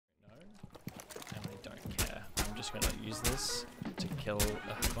just gonna use this to kill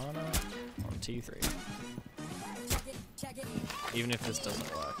a Havana on T3. Even if this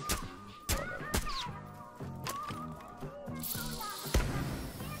doesn't work. Whatever.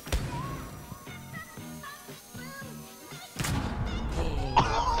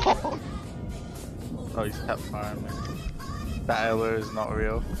 Oh, he's kept firing me. That arrow is not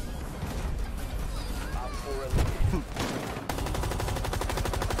real.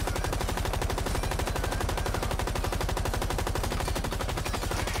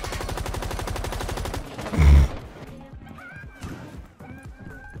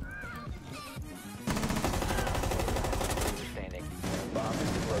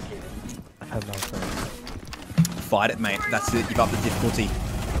 I have no friends. Fight it, mate. That's it. You've upped the difficulty.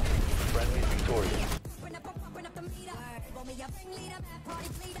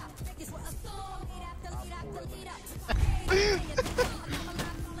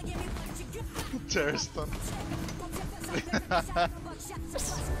 Terrorist on.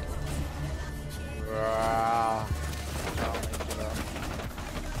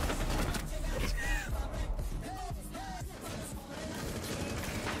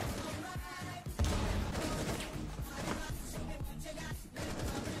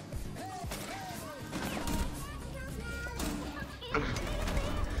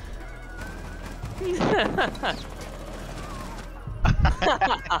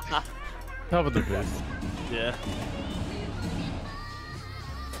 Cover the boost. Yeah.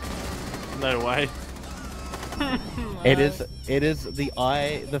 No way. It is the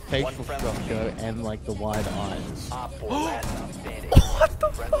eye, the facial structure, and like the wide eyes. What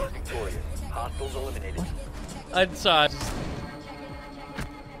the fuck? I'm sorry.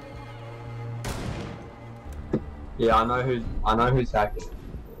 Yeah, I know who's hacking.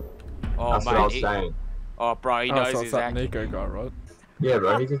 Oh, That's what I was saying. Oh, bro, he Oh, knows so he's it's that acting. Nico guy, right? Yeah,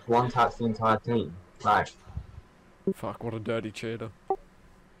 bro, he just one-taps the entire team. Like, Fuck, what a dirty cheater.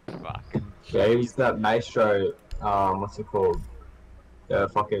 Fucking yeah, he was that maestro, what's it called? The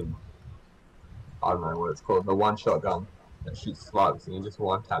fucking, I don't know what it's called, the one-shot gun that shoots slugs, and he just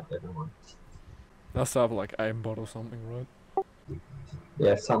one-tapped everyone. That's have like aimbot or something, right?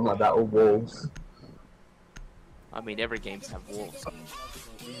 Yeah, something like that, or walls. I mean, every game's have wolves.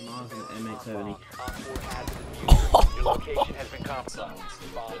 M870. Your location has been compromised.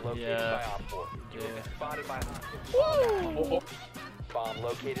 Bomb located Yeah. by Op 4. You have been spotted by Bomb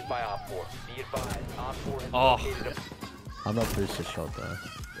located by Op 4. Be advised, Op 4 has located a... I'm not booster shot though.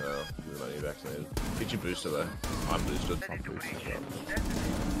 Oh, you're not even vaccinated. Get your booster though. I'm boosted. I'm booster shot.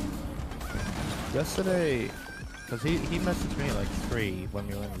 Yesterday, cause he messaged me at like 3 when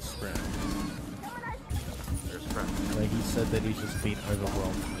we were in the sprint. There's a friend. Like he said that he's just been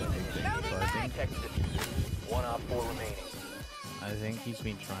overwhelmed with everything. So One Op 4 remaining. I think he's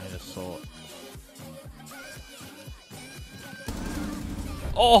been trying to sort.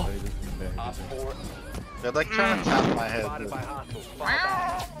 Oh! So he's just been very Op busy. 4 They're like trying to tap my head. spotted by hostiles.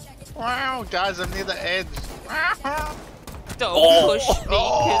 Wow, guys, I'm near the edge. Don't push me,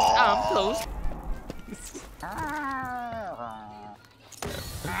 cause I'm close.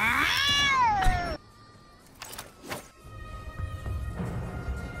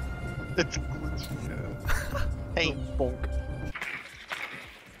 It's glitching. Hey, bonk.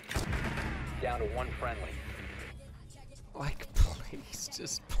 Down to one friendly. Like, please,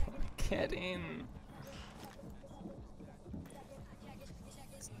 just get in.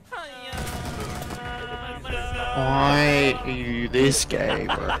 Why are you this gay,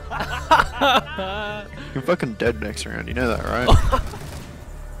 bro? You're fucking dead next round, you know that, right?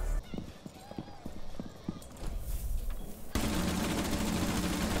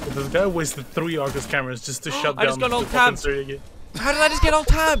 This guy wasted 3 Argus cameras just to shut I just down got all the fucking tabbed. 3 again. How did I just get all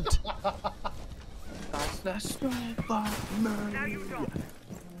tabbed?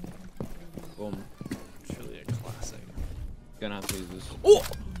 Boom. Truly a classic. Gonna have to use this.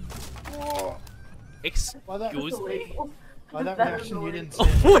 Oh! Excuse me. By that reaction, you didn't see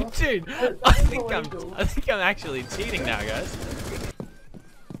Oh, dude! I think I'm actually cheating now, guys.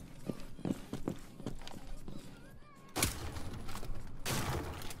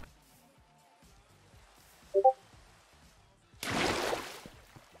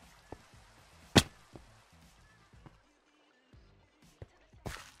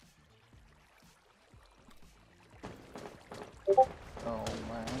 Oh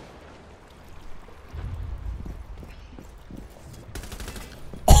man.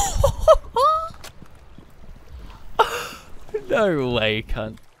 No way,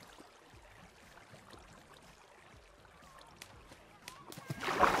 cunt.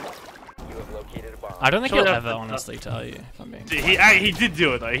 You have located a bomb. I don't think Surely he'll that's ever the- honestly tell you. If I'm being He did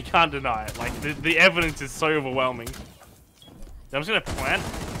do it though. He can't deny it. Like the evidence is so overwhelming. I'm just gonna plant.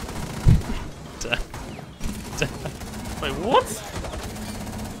 Wait, what?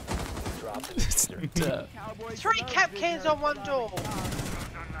 3 cap cans on 1 door.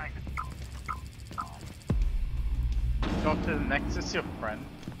 Doctor Nexus, your friend.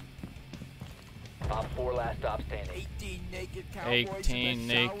 Op 4 last stop standing. 18 naked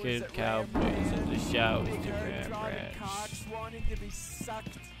cowboys in the showers to grab ranch.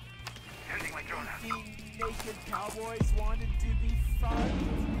 Naked cowboys wanted to be fucked.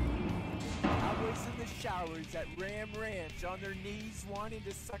 Cowboys in the showers at Ram Ranch on their knees wanting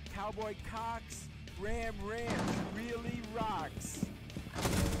to suck cowboy cocks. Ram Ranch really rocks.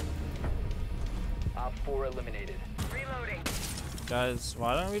 Op 4 eliminated. Reloading. Guys,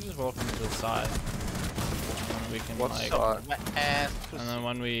 why don't we just walk into the side? And we can What like, side? and then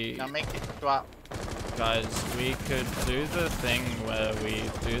when we, Now make it drop. guys, we could do the thing where we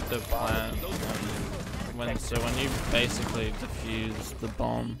do the plan. So when you basically defuse the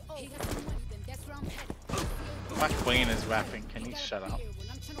bomb. My queen is rapping. Can you shut up?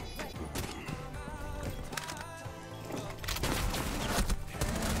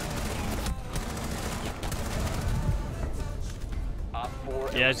 Op 4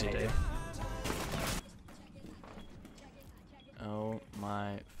 Yes, you do. eliminated. Oh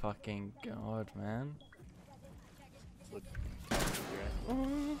my fucking god, man.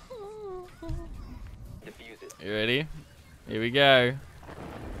 Defuse it. You ready? Here we go.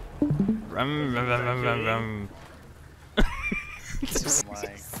 Rum, rum, rum, rum, rum, rum.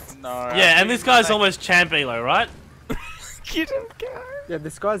 No. Yeah, and this guy's almost champ elo, right? You didn't go. Yeah,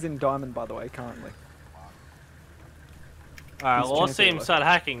 this guy's in diamond, by the way, currently. Alright, He's well, let's see him champ start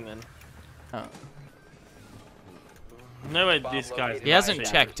hacking then. Oh. No way this guy's He hasn't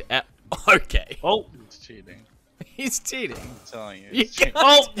checked. Okay. Oh. It's cheating. He's cheating. I'm telling you. You It's cheating.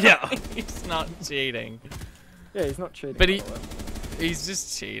 Oh, yeah. He's not cheating. Yeah, he's not cheating. But by the way. he's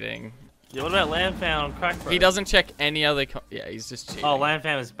just cheating. Yeah, what about Lamfam on Crack Bro? He doesn't check any other. Yeah, he's just cheating. Oh,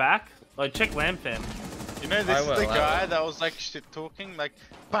 Lamfam is back? Oh, check Lamfam. You know, I this is will, the I guy will. that was like shit talking, like,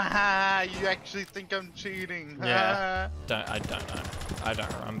 bah, you actually think I'm cheating. Yeah. I don't know. I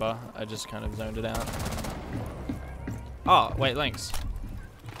don't remember. I just kind of zoned it out. Oh, wait, links.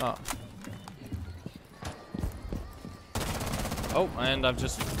 Oh. Oh, and I've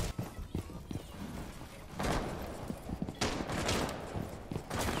just.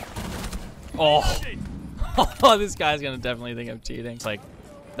 Oh. Oh, this guy's gonna definitely think I'm cheating. It's like,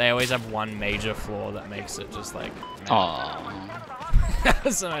 they always have one major flaw that makes it just like.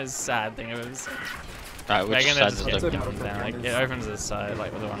 That's the most sad thing I've ever seen. Alright, which They're side gonna does just it get open? them down. Like, it opens this side,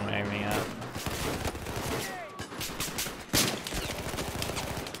 like the one we're aiming at.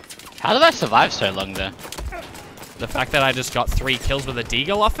 How did I survive so long there? The fact that I just got 3 kills with a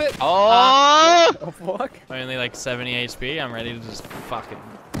deagle off it. Oh! Oh, fuck. Only like 70 HP. I'm ready to just fucking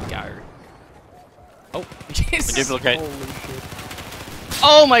go. Oh, Jesus. Duplicate. Holy shit.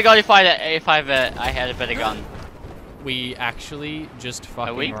 Oh my god! I had a better gun. We actually just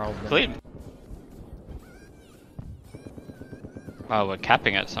fucking rolled them. Clean. Oh, we're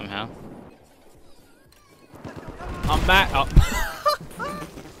capping it somehow. I'm back. Oh.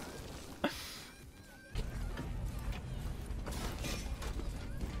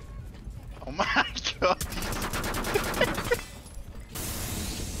 Oh my god.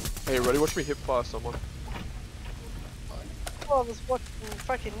 Hey, ready? Watch me hit fire someone. Oh, I was watching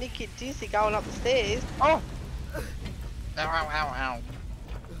fucking Nicky Dizzy going up the stairs. Oh! Ow, ow, ow, ow.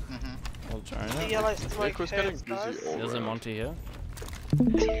 We'll try The it. yellow smoke Nicholas getting hurts, busy guys. all There's a around. Monty here.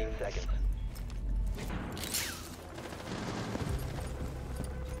 10 seconds.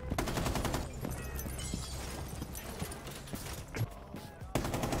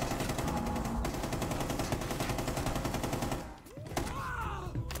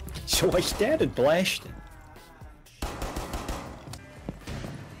 So I started blasting.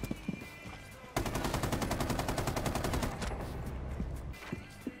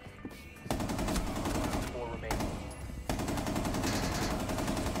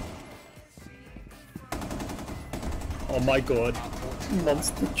 Oh my god.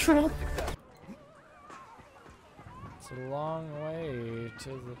 Monster truck. It's a long way to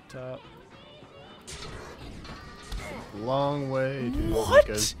the top. Long way to What?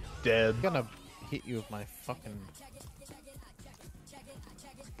 goes dead. I'm gonna hit you with my fucking.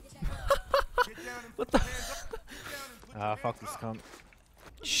 What the? Ah, fuck this cunt.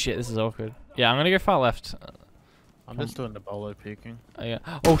 Shit, this is awkward. Yeah, I'm gonna go far left. I'm just doing the bolo peeking. Oh, yeah.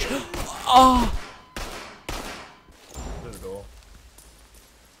 Oh, oh!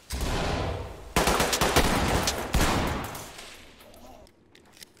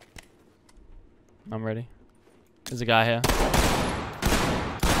 I'm ready. There's a guy here.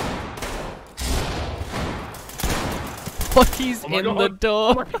 What? He's in the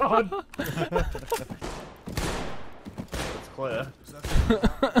door. Oh my god. It's clear.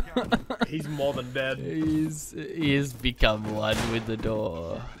 He's more than dead. He has become one with the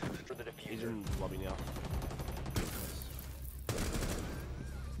door. He's in lobby now.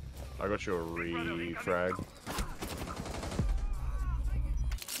 I got you a re-frag.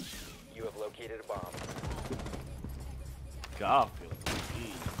 You have located a bomb. Garfield.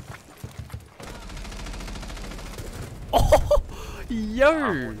 Oh,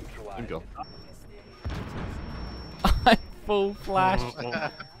 yo! Go. I full flash.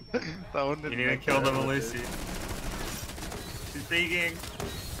 That one didn't You need to make kill that, them, did it? Lucy. She's peeking.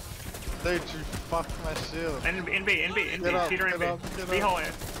 Dude, you fucked my shield. NB, Get up, Peter get NB. up, get Be up. hole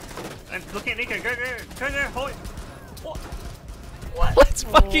it. And look at Nico, go there, hold it. What? Let's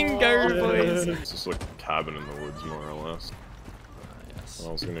fucking go, boys. It's just like a cabin in the woods, more or less. Yes.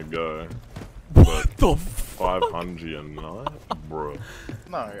 I was gonna go. What the 500 a night? Bro.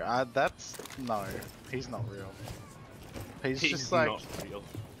 No, that's... No, he's not real. He's just not like... real.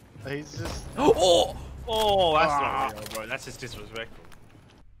 He's just... Oh! Oh, that's not real, bro. That's just disrespectful.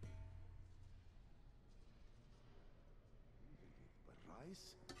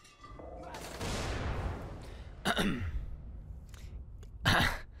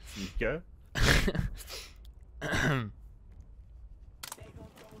 Go.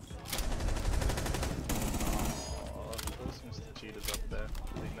 Mr. Cheetah's up there.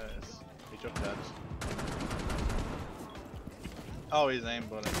 He knows. He dropped out. Oh, he's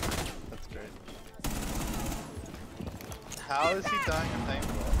aimbotting. That's great. How is he dying with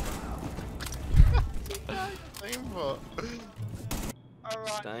aimbot?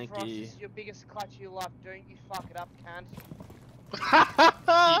 Alright, Thank Frost, you. this is your biggest clutch you love. Don't you fuck it up, cunt.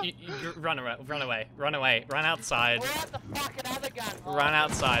 You run away, run outside. We're at the fucking other gun. Run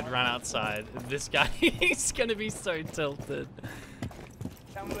outside. This guy, he's gonna be so tilted.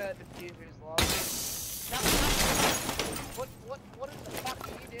 Tell me where the diffuser is lost. What in the fuck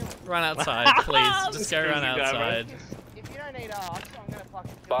are you doing? Run outside, please. Just go run outside. If you don't need arcs, I'm gonna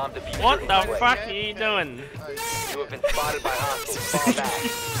fucking kill Bomb you. diffuser. What the away. fuck are you doing? You have been spotted by hostiles. Fall back.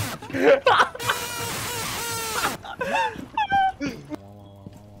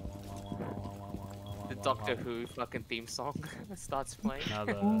 The Doctor Who fucking theme song starts playing.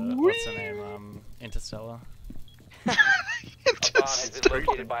 What's the name? Interstellar. A bomb has been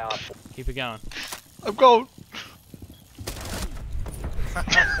located by hostiles. Keep it going. I'm going.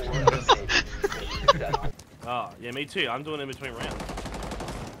 Oh, yeah, me too. I'm doing it in between rounds.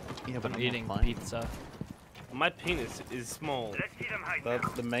 Yeah, but I'm eating fine. pizza. My penis is small.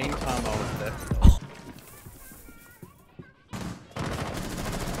 The main time I was there.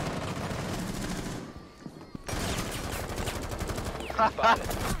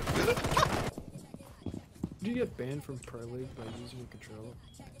 Did you get banned from Pro League by using a controller?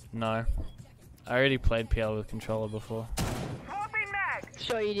 No. I already played PL with controller before.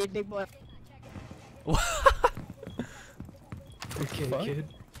 Sure you did, big boy. Okay, What? kid.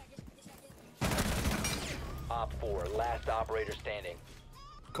 Op 4, last operator standing.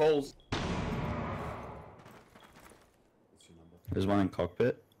 Calls. There's one in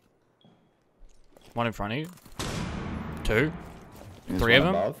cockpit. One in front of you. Two. There's Three of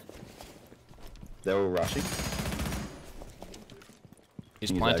one them. above. They're all rushing.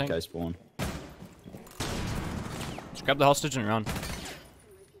 He's Use planting. AK spawn. Just grab the hostage and run.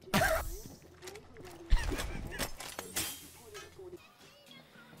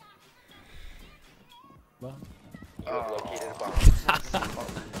 Well. You have located a bomb.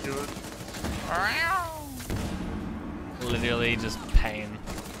 Literally just pain.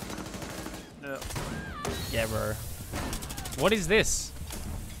 Yeah. Yeah, bro. What is this?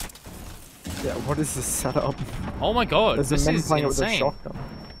 Yeah, what is this setup? Oh my god, There's this a man is playing it with a insane. shotgun.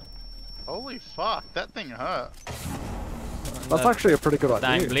 Holy fuck, that thing hurt. That's actually a pretty good I'm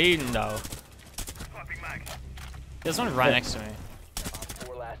idea. bleeding though. There's one right next to me.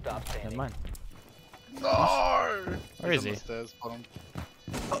 4 last stop Never standing. mind. No! Where is he? On the stairs, bottom.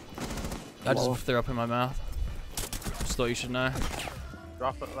 I just threw up in my mouth. Just thought you should know.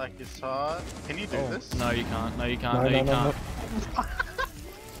 Drop it like it's hot. Can you do this? No, you can't. No, you can't. No, No, you no, no, can't.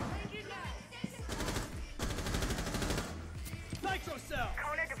 Nitro cell.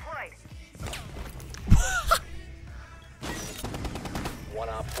 Corner deployed. 1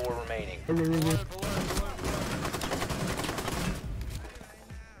 op 4 remaining.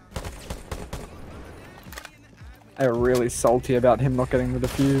 They're really salty about him not getting the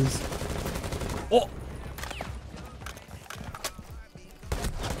defuse. Oh!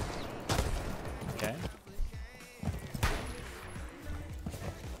 Okay.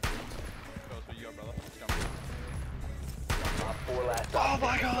 Oh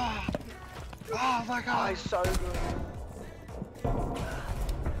my god! Oh my god! He's so good.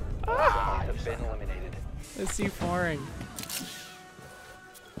 Have been eliminated. Is he firing?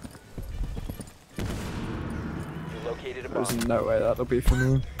 You located a bomb. There's no way that'll be for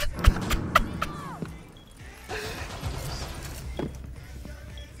me.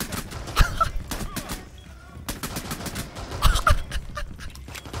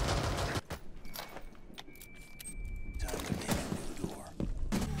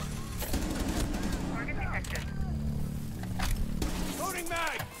 Loading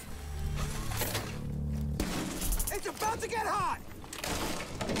mag! It's about to get hot!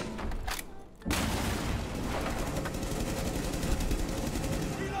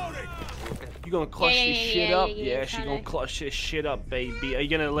 You gonna clutch this shit up? Yeah, she gonna clutch this shit up, baby. Are you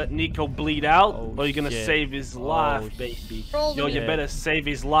gonna let Nico bleed out, or are you gonna shit. save his life, baby? Roll Yo, me. you better save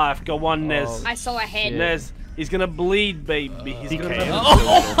his life. Go on, Nez. I saw a head. Nez, he's gonna bleed, baby. He's gonna.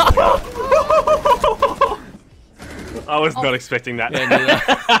 I was not expecting that. Hey,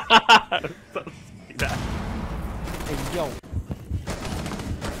 yo.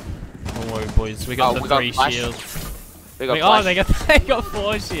 Don't worry, boys. We got the 3 flash. shields. They got Wait, flash. they got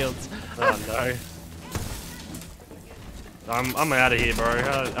 4 shields. Oh no. I'm out of here, bro.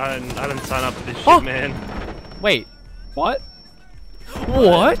 I didn't sign up for this shit, man. Wait, what?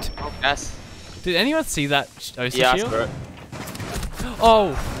 What? Yes. Did anyone see that OC Yeah, I shield? saw it.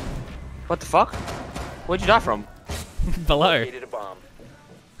 Oh, What the fuck? Where'd you die from? below. Located a bomb.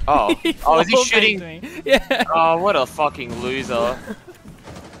 Oh. Oh, is he Wall shooting? banged me. Yeah. Oh, what a fucking loser.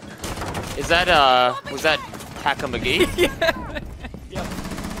 Is that, was that Hacker McGee? Yep.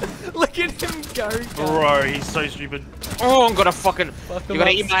 Look at him go, guys. Bro, he's so stupid. Oh, I'm gonna fucking. Fuck You're him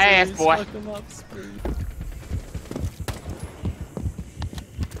gonna up, eat my ass, Spruce. boy. Fuck him up, Spruce.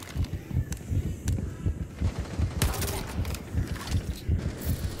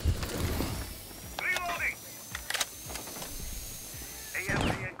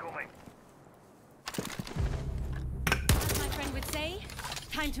 My friend would say,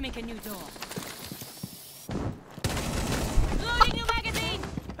 time to make a new door. Loading new magazine!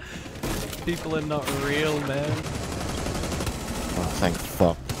 People are not real, man. Oh, thank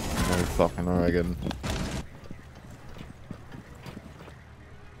fuck. No fucking Oregon.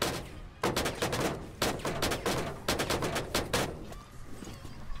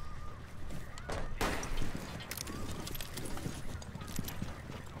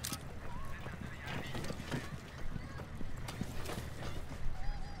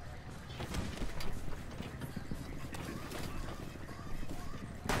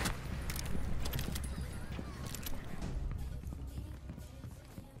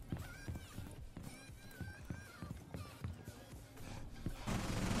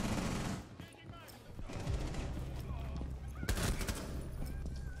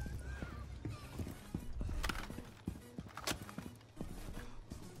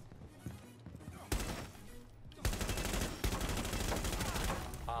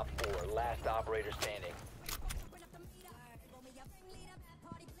 Op 4, last operator standing.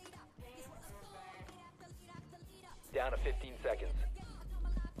 Down to 15 seconds.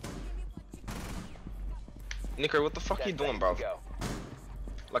 Nico, what the fuck are you doing, bro? Go.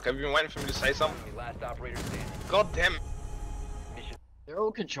 Like, have you been waiting for me to say something? Last operator standing. God damn. They're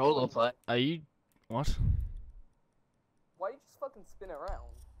all controller play. Are you... What? Why you just fucking spin around?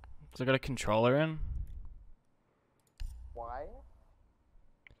 So I got a controller in? Why?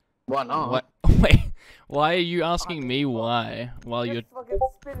 Why not? What? Wait, why are you asking me why? While you're... Fucking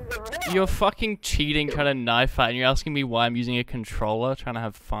spin it around. You're fucking cheating, trying to knife fight, and you're asking me why I'm using a controller, trying to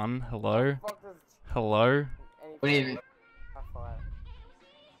have fun? Hello? Hello? What do you...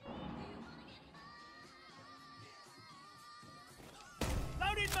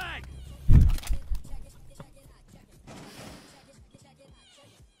 Loading mag!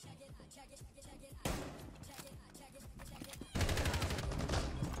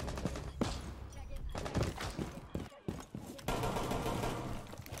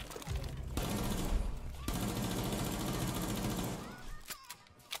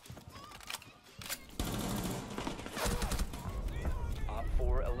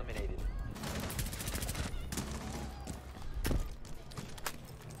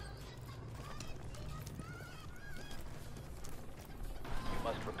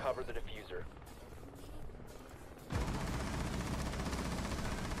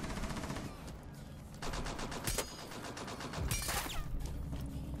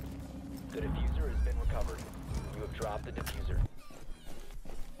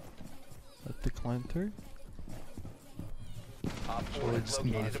 Climb through. Just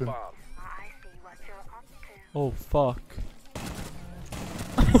knife him. Oh fuck.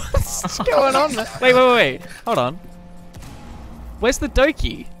 What's going on? Wait. Hold on. Where's the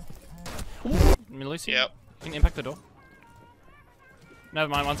Doki? Lucy? Yep. Can you impact the door? Never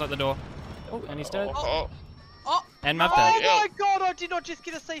mind, one's at the door. Oh, and he's dead. Oh. And Mav Oh dead. my god, I did not just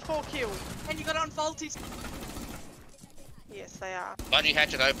get a C4 kill. And you got it on faulty. Yes, they are. Logi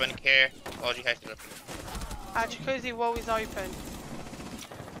hatch is open, care. Logi hatch is open. Jacuzzi wall is open.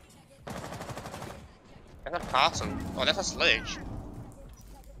 That's a castle. Oh, that's a sledge.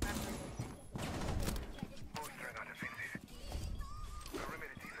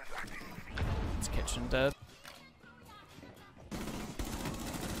 It's kitchen dead.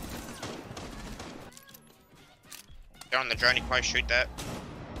 They're on the drone, you can probably shoot that.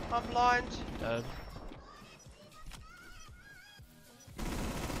 I'm blind. Dead.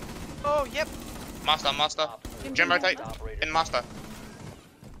 Oh, yep. Master. Gem rotate. In master.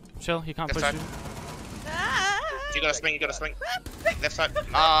 Chill, he can't Left push side. you. You gotta swing. Left side.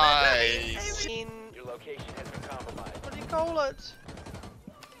 Nice. Your location has been compromised. What do you call it?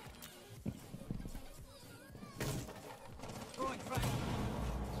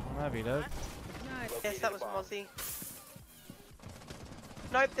 Mav, you dead. Yes, that was Mozzie.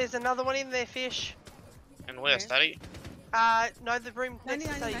 Nope, there's another one in there, fish. And where, study? No, the room next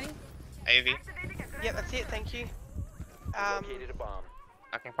to C. AV. Yep, that's it, thank you. Located a bomb.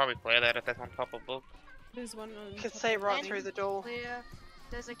 I can probably clear that if that's on top of book. There's one on. You can see it right through the door. Clear.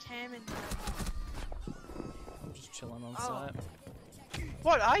 There's a cam in there. I'm just chilling on site.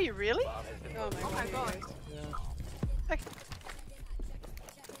 What, are you really? Oh my god. Yeah. Okay.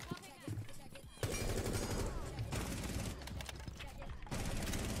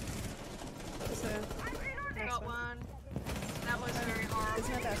 Got one. That was very hard.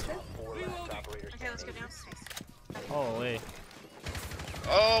 Isn't that Astro? Okay, let's go down. Holy.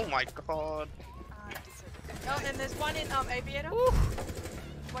 Oh my god. Oh, and there's one in aviator.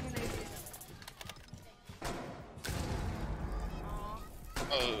 One in aviator.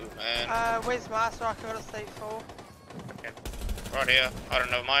 Oh man. Where's Master? I got a C4. Okay. Right here. I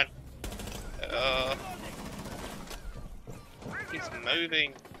don't know mine. He's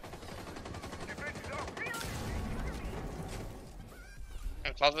moving.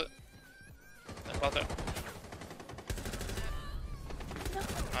 In closet. No.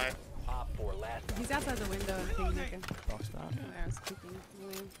 He's outside the window and thinking he can. Box that. I was keeping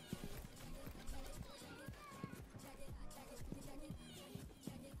moving.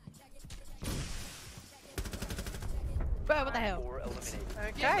 Bro, what the hell?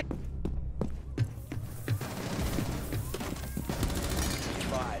 Okay.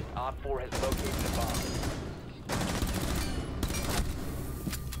 Op 4 has located the bomb.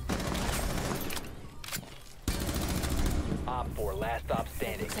 Op 4, last stop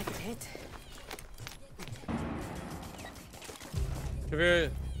standing. Looks like it hit. Come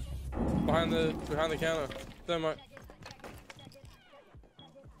here. Behind the counter. Thermite.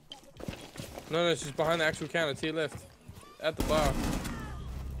 No, she's behind the actual counter to your left. At the bar.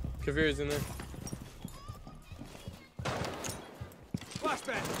 Kavira's in there.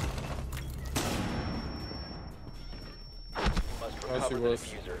 Flashback. Oh, she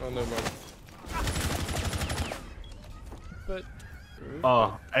was. Oh, no mind. But.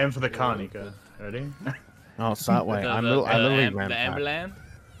 Oh, aim for the car, Nico. Ready? Oh, it's that way. I literally ran the back. ambulance?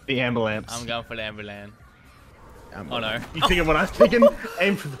 The ambulance. I'm going for the ambulance. Oh no. You thinking what I was thinking?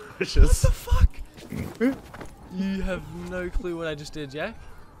 Aim for the bushes. What the fuck? You have no clue what I just did, Jack.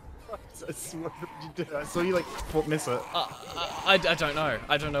 What did you do? I saw you like miss it. I don't know.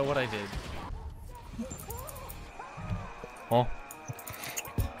 I don't know what I did. Oh.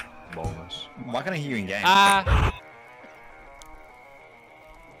 Bonus. Why can't I hear you in game?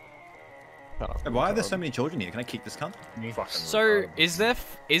 Why are there so many children here? Can I kick this cunt? So is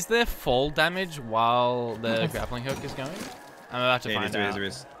there fall damage while the grappling hook is going? I'm about to find out. There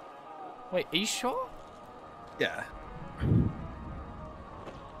is. Wait, are you sure? Yeah.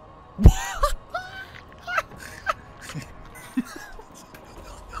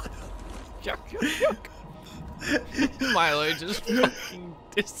 Yuck. Milo just fucking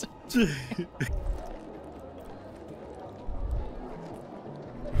disappeared.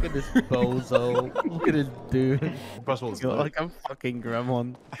 Look at this bozo. Look at this dude. Possible. He's like a fucking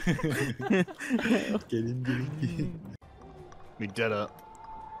gremlin. Get in. We did it.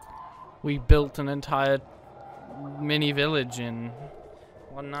 We built an entire mini village in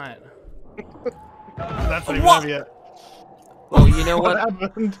one night. That's not even over yet. Well, you know What what?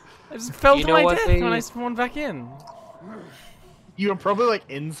 happened? I just fell You to know my what death they- when I spawned back in. You were probably like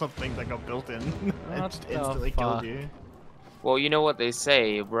in something that got built in. It What just the instantly fuck? killed you. Well, you know what they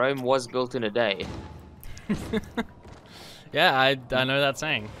say, Rome was built in a day. Yeah, I know that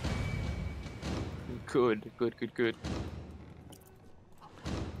saying. Good.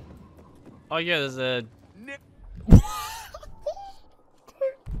 Oh yeah, there's a...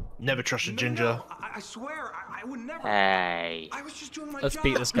 Never trust a ginger. I swear, I would never. Hey. I was just doing my Let's job.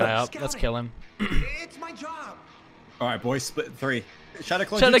 beat this guy up. Let's Scouting. kill him. It's my job. Alright, boys, split 3. Shadow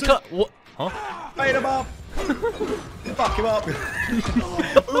Clone. Shadow Clone. What? Huh? Bait him up. Fuck him up.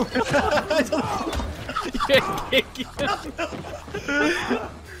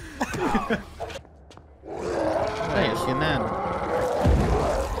 Hey, it's your nan.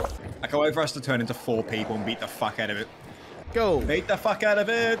 I can't wait for us to turn into 4 people and beat the fuck out of it. Go! Beat the fuck out of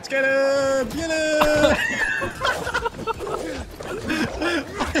it! Get him! Get him!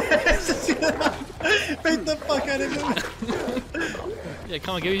 Beat the fuck out of him! Yeah,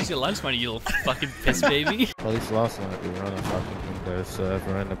 come on, give me your lunch money, you little fucking piss baby. Well, at least last night we were on a fucking Windows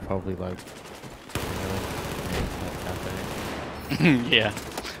server and they're probably like, Yeah.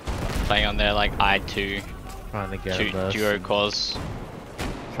 Playing on there like I2. trying to get Two immersed duo in- cores.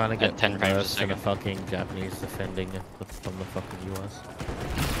 Trying to get at 10 frames a immersed in a second. fucking Japanese defending from the fucking US.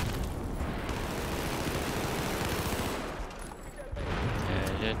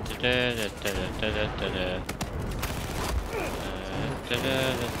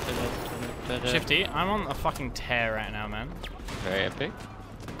 Shifty, I'm on a fucking tear right now, man. Very epic.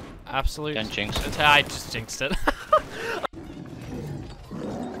 Absolute. Don't jinx it. I just jinxed it.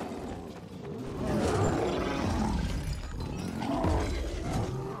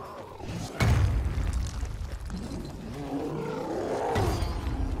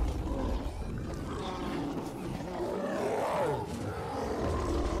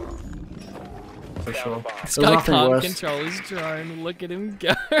 For sure. This guy can't control his drone. Look at him go.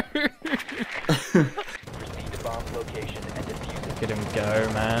 Look at him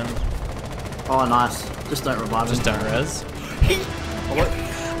go, man. Oh, nice. Just don't revive him. Just don't res.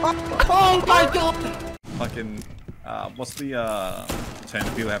 Oh my god! Fucking, what's the, term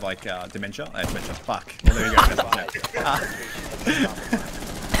people have like, dementia? Dementia, fuck. Well, there you go, that's what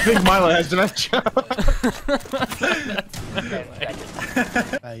I think Milo has dementia.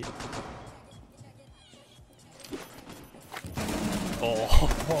 Hey.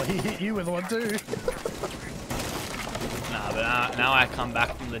 Oh, he hit you with one too. Nah, but now I come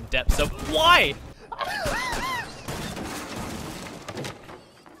back from the depths of why?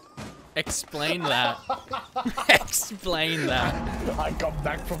 Explain that. Explain that. I come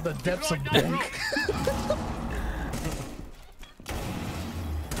back from the depths of bunk.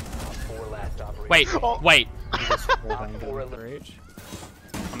 Wait, wait. I'm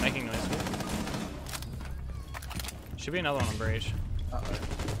making noise. Should be another one on breach.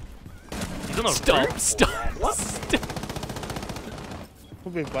 He's on a Stop, roof? stop, What? stop.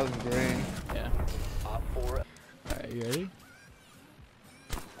 We'll be buzzing green. Yeah. Alright, you ready?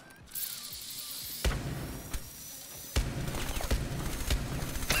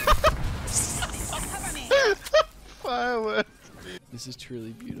 Fireworks. This is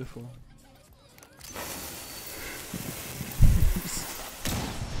truly beautiful.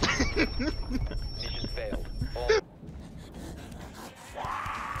 Mission failed.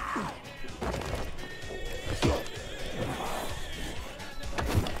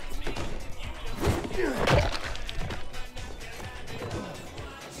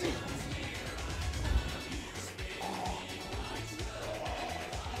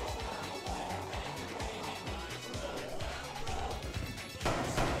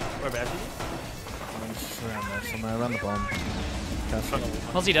 Whereabouts are Somewhere around the bomb.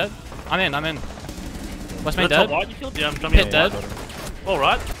 How's he dead? I'm in. West main you? Top dead. right you killed? Yeah, I'm jumping Pit dead.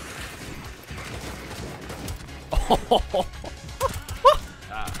 Alright.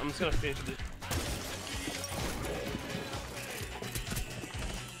 I'm just gonna finish this.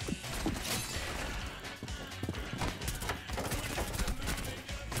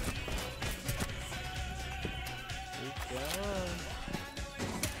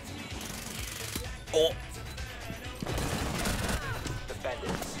 Oh.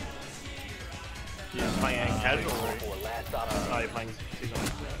 You're playing casual or? Oh, you're playing season.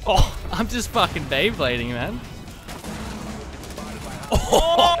 Oh, I'm just fucking Beyblading, man.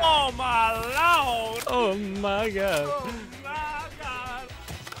 Oh my lord! Oh my god. Oh my god!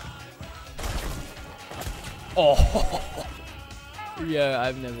 Oh. Yeah,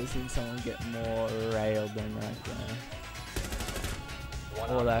 I've never seen someone get more railed than that guy.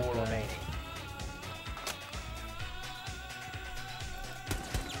 Or that guy.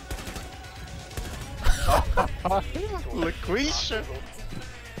 LaQuisha.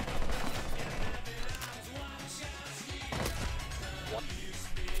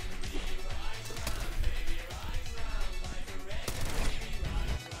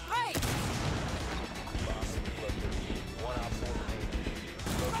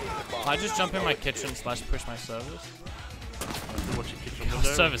 I just jump in my kitchen / push my service. Watch your kitchen Oh,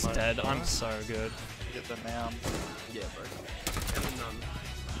 window. service dead. I'm so good. Get the noun. Yeah, bro.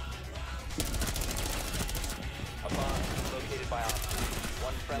 A bomb located by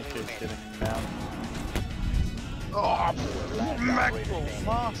one friendly remaining. Getting noun. Oh, mackerel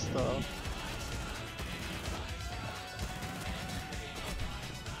master.